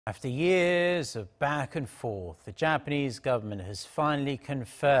After years of back and forth, the Japanese government has finally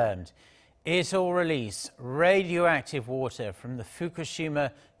confirmed it'll release radioactive water from the Fukushima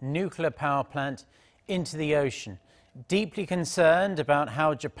nuclear power plant into the ocean. Deeply concerned about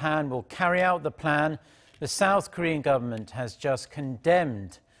how Japan will carry out the plan, the South Korean government has just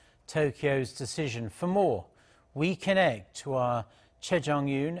condemned Tokyo's decision. For more, we connect to our Choi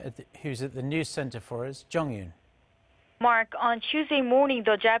Jeong-yoon, who's at the news center for us. Jeong-yoon. Mark, on Tuesday morning,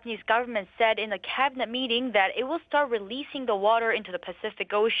 the Japanese government said in a cabinet meeting that it will start releasing the water into the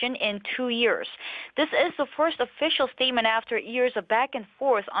Pacific Ocean in 2 years. This is the first official statement after years of back and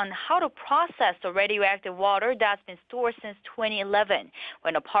forth on how to process the radioactive water that's been stored since 2011,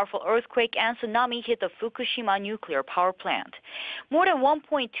 when a powerful earthquake and tsunami hit the Fukushima nuclear power plant. More than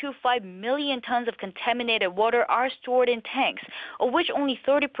 1.25 million tons of contaminated water are stored in tanks, of which only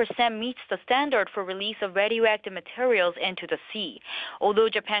 30% meets the standard for release of radioactive materials into the sea. Although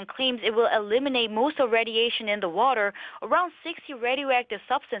Japan claims it will eliminate most of radiation in the water, around 60 radioactive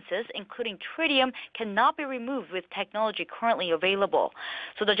substances, including tritium, cannot be removed with technology currently available.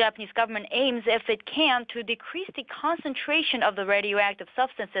 So the Japanese government aims, if it can, to decrease the concentration of the radioactive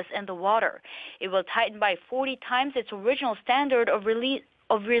substances in the water. It will tighten by 40 times its original standard of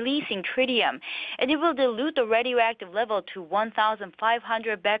releasing tritium, and it will dilute the radioactive level to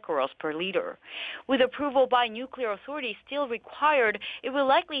 1,500 becquerels per liter. With approval by nuclear authorities still required, it will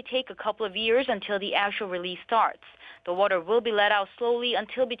likely take a couple of years until the actual release starts. The water will be let out slowly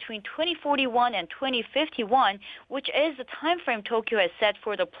until between 2041 and 2051, which is the time frame Tokyo has set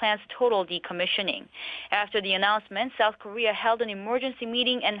for the plant's total decommissioning. After the announcement, South Korea held an emergency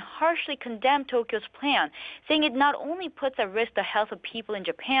meeting and harshly condemned Tokyo's plan, saying it not only puts at risk the health of people in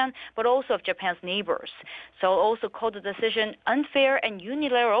Japan, but also of Japan's neighbors. Seoul also called the decision unfair and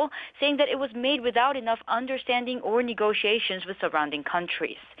unilateral, saying that it was made without enough understanding or negotiations with surrounding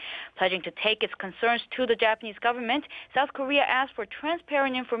countries. Pledging to take its concerns to the Japanese government, South Korea asked for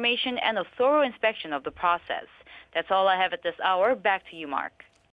transparent information and a thorough inspection of the process. That's all I have at this hour. Back to you, Mark.